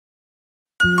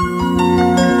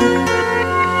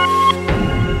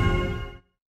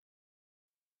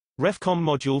Refcom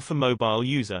module for mobile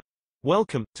user.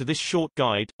 Welcome to this short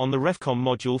guide on the Refcom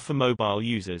module for mobile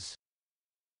users.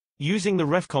 Using the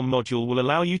Refcom module will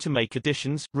allow you to make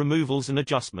additions, removals and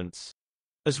adjustments,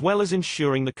 as well as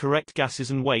ensuring the correct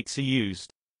gases and weights are used.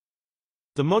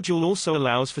 The module also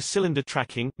allows for cylinder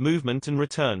tracking, movement and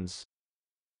returns.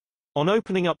 On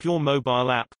opening up your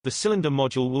mobile app, the cylinder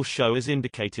module will show as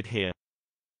indicated here.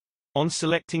 On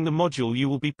selecting the module, you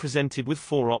will be presented with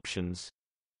 4 options.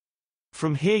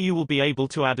 From here you will be able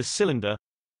to add a cylinder,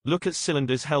 look at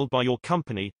cylinders held by your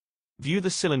company, view the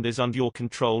cylinders under your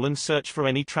control and search for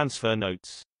any transfer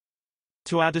notes.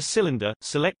 To add a cylinder,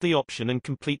 select the option and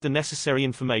complete the necessary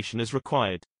information as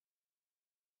required.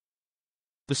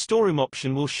 The storeroom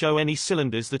option will show any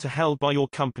cylinders that are held by your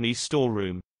company's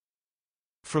storeroom.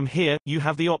 From here, you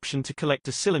have the option to collect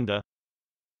a cylinder.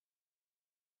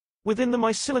 Within the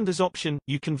My Cylinders option,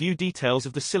 you can view details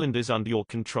of the cylinders under your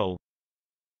control.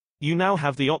 You now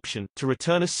have the option to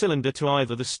return a cylinder to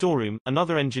either the storeroom,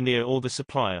 another engineer or the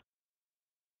supplier.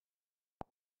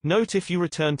 Note, if you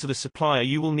return to the supplier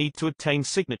you will need to obtain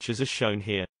signatures as shown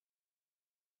here.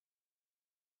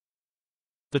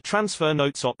 The Transfer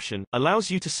Notes option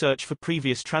allows you to search for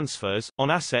previous transfers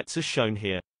on assets as shown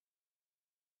here.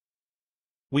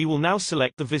 We will now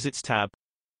select the Visits tab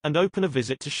and open a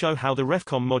visit to show how the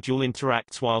Refcom module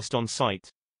interacts whilst on site.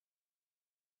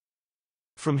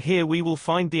 From here we will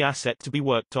find the asset to be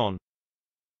worked on.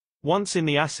 Once in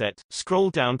the asset, scroll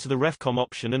down to the Refcom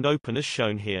option and open as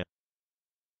shown here.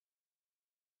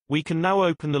 We can now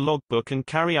open the logbook and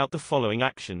carry out the following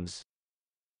actions: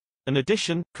 an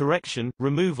addition, correction,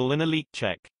 removal and a leak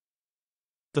check.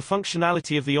 The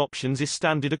functionality of the options is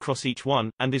standard across each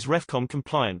one, and is Refcom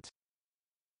compliant.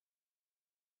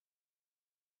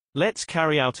 Let's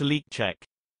carry out a leak check.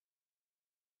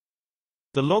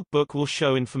 The logbook will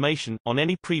show information on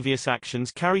any previous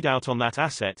actions carried out on that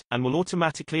asset, and will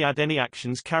automatically add any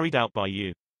actions carried out by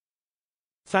you.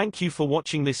 Thank you for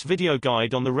watching this video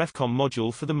guide on the Refcom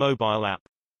module for the mobile app.